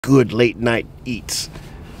good late night eats.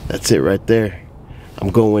 That's it right there. I'm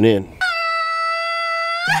going in.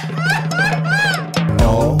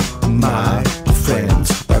 All my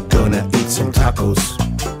friends are gonna eat some tacos.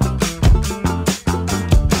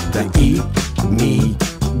 The Eatmigos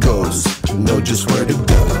know just where to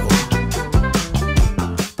go.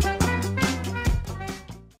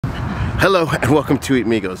 Hello and welcome to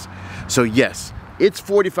Eatmigos. So yes, it's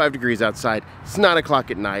 45 degrees outside. It's 9 o'clock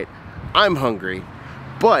at night. I'm hungry,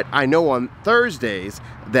 but I know on Thursdays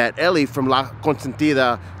that Ellie from La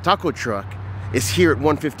Consentida taco truck is here at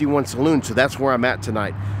 151 Saloon, so that's where I'm at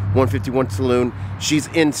tonight. 151 Saloon. She's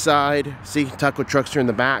inside. See, taco trucks are in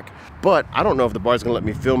the back, but I don't know if the bar's gonna let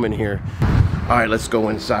me film in here. All right, let's go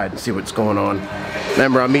inside and see what's going on.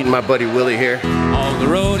 Remember, I'm meeting my buddy Willie here. On the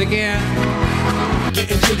road again.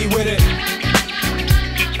 Getting jiggy with it.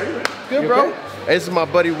 Good, bro. This is my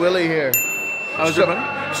buddy Willie here. How's your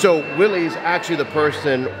buddy? So Willie's actually the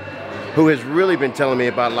person who has really been telling me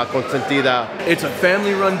about La Consentida. It's a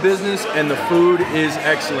family-run business and the food is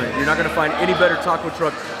excellent. You're not gonna find any better taco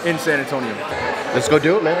truck in San Antonio. Let's go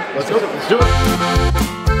do it, man. Let's do it.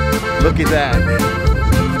 Look at that.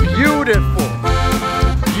 Beautiful.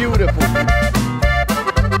 Beautiful.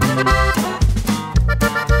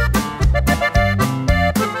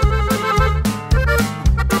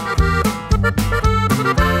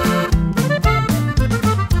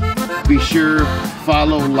 Be sure,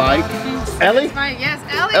 follow, like. Ellie? Right, yes,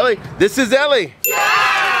 Ellie. Ellie, this is Ellie. Yeah!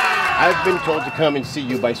 I've been told to come and see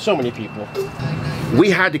you by so many people. We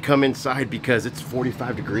had to come inside because it's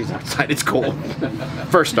 45 degrees outside. It's cold,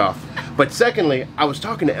 first off. But secondly, I was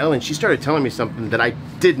talking to Ellie and she started telling me something that I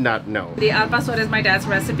did not know. The al pastor is my dad's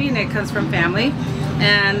recipe and it comes from family.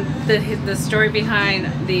 And the story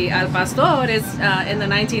behind the al pastor is in the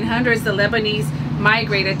 1900s, the Lebanese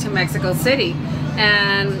migrated to Mexico City.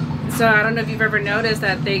 And so I don't know if you've ever noticed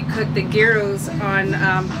that they cook the gyros on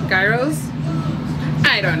gyros.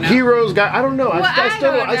 I don't know. Heroes, guy. I don't know. Well, I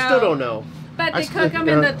still don't know. But they cook them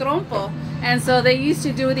in the trompo, and so they used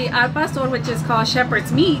to do the al pastor, which is called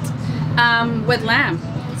shepherd's meat, with lamb.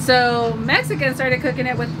 So Mexicans started cooking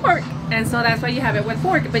it with pork, and so that's why you have it with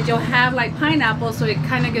pork. But you'll have like pineapple, so it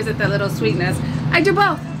kind of gives it that little sweetness. I do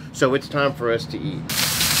both. So it's time for us to eat.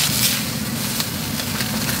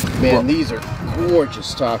 Man, these are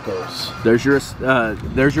gorgeous tacos. There's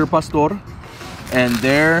your pastor, and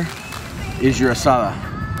there is your asada.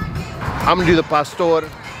 I'm gonna do the pastor.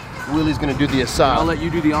 Willie's gonna do the asada. I'll let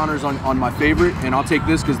you do the honors on my favorite, and I'll take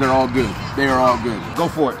this because they're all good. They are all good. Go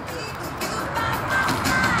for it.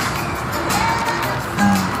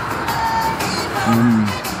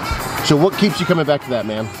 So what keeps you coming back to that,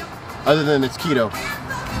 man? Other than it's keto.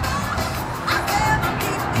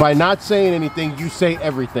 By not saying anything, you say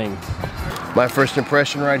everything. My first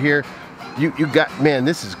impression right here, you got, man,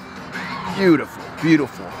 this is beautiful,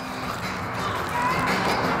 beautiful.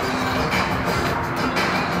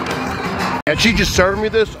 And she just served me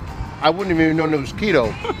this, I wouldn't even know it was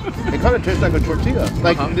keto. It kind of tastes like a tortilla.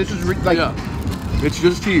 Like, this is like... Yeah, it's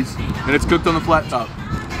just cheese, and it's cooked on the flat top.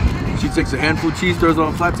 She takes a handful of cheese, throws it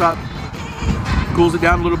on the flat top, cools it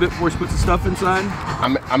down a little bit before she puts the stuff inside.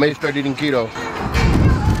 I may start eating keto.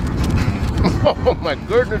 Oh my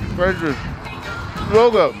goodness gracious.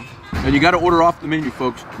 So good. And you got to order off the menu,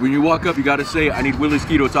 folks. When you walk up, you got to say, I need Willie's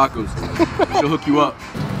Keto Tacos. She'll hook you up.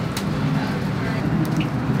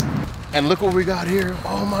 And look what we got here.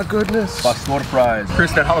 Oh my goodness. Pastor fries.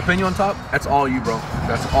 Chris, that jalapeno on top, that's all you, bro.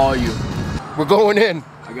 That's all you. We're going in.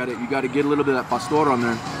 I got it. You got to get a little bit of that pastor on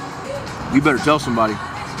there. You better tell somebody.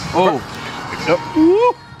 Oh.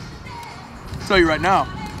 I'll tell you right now.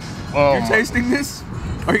 Oh, You're tasting this?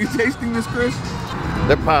 Are you tasting this, Chris?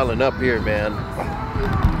 They're piling up here, man.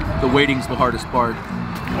 The waiting's the hardest part.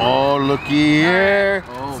 Oh, looky here.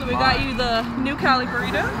 Oh, so we got you the new Cali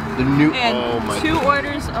burrito The new, and oh my 2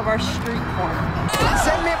 orders of our street corn.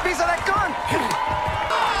 Send me a piece of that corn.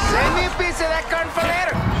 Send me a piece of that corn for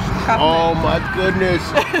later. Oh my goodness.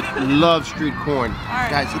 Love street corn.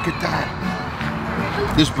 right. Guys, look at that.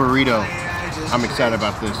 This burrito. I'm excited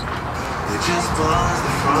about this.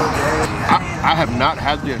 I have not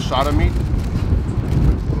had the asada meat.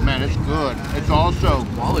 Man, it's good. It's also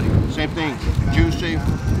quality. Same thing. Juicy.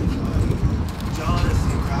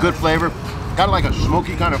 Good flavor. Got like a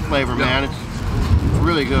smoky kind of flavor, man. It's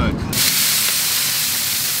really good.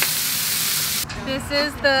 This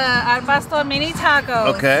is the al pastor mini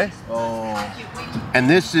tacos. Okay. Oh. And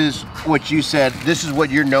this is what you said. This is what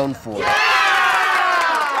you're known for. All right,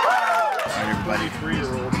 everybody.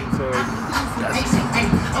 3-year-old. So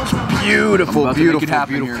Beautiful, beautiful,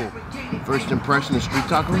 happen beautiful. here. First impression of street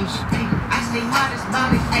tacos?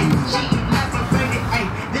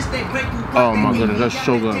 Oh my goodness, that's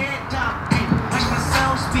so good.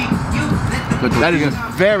 That is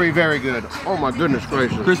very, very good. Oh my goodness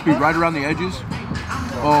gracious. Crispy right around the edges.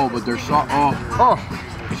 Oh, but they're soft. Oh,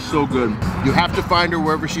 so good. You have to find her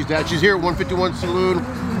wherever she's at. She's here at 151 Saloon.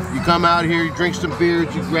 You come out here, you drink some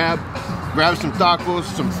beers, you grab some tacos,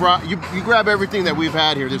 some fries. You grab everything that we've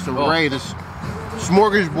had here. This array, this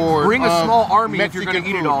smorgasbord. Bring a small army Mexican if you're gonna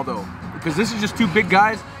eat food. it all though. Because this is just 2 big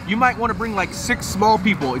guys. You might want to bring like 6 small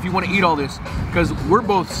people if you want to eat all this. Because we're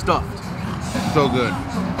both stuffed. So good.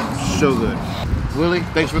 So good. Willie,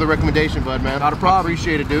 thanks for the recommendation, bud, man. Not a problem.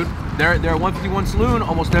 Appreciate it, dude. They're at 151 Saloon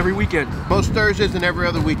almost every weekend. Most Thursdays and every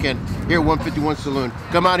other weekend here at 151 Saloon.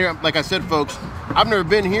 Come out here. Like I said, folks, I've never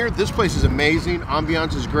been here. This place is amazing.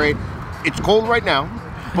 Ambiance is great. It's cold right now,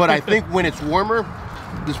 but I think when it's warmer,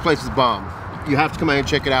 this place is bomb. You have to come out and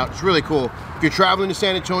check it out. It's really cool. If you're traveling to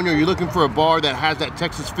San Antonio, you're looking for a bar that has that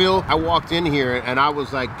Texas feel. I walked in here and I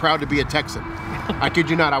was like proud to be a Texan. I kid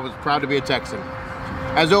you not, I was proud to be a Texan.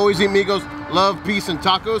 As always, amigos, love, peace, and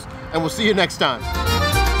tacos, and we'll see you next time.